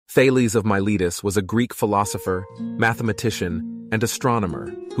Thales of Miletus was a Greek philosopher, mathematician, and astronomer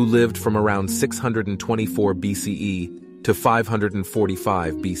who lived from around 624 BCE to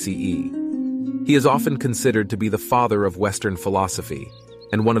 545 BCE. He is often considered to be the father of Western philosophy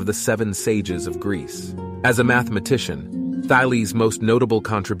and one of the 7 sages of Greece. As a mathematician, Thales' most notable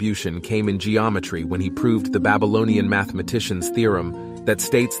contribution came in geometry when he proved the Babylonian mathematician's theorem that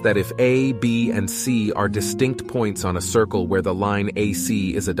states that if A, B, and C are distinct points on a circle where the line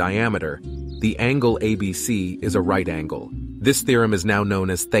AC is a diameter, the angle ABC is a right angle. This theorem is now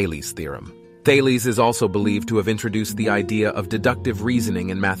known as Thales' theorem. Thales is also believed to have introduced the idea of deductive reasoning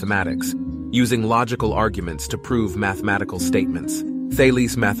in mathematics, using logical arguments to prove mathematical statements.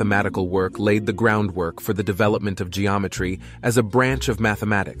 Thales' mathematical work laid the groundwork for the development of geometry as a branch of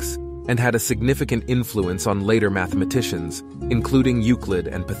mathematics, and had a significant influence on later mathematicians, including Euclid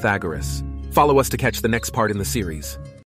and Pythagoras. Follow us to catch the next part in the series.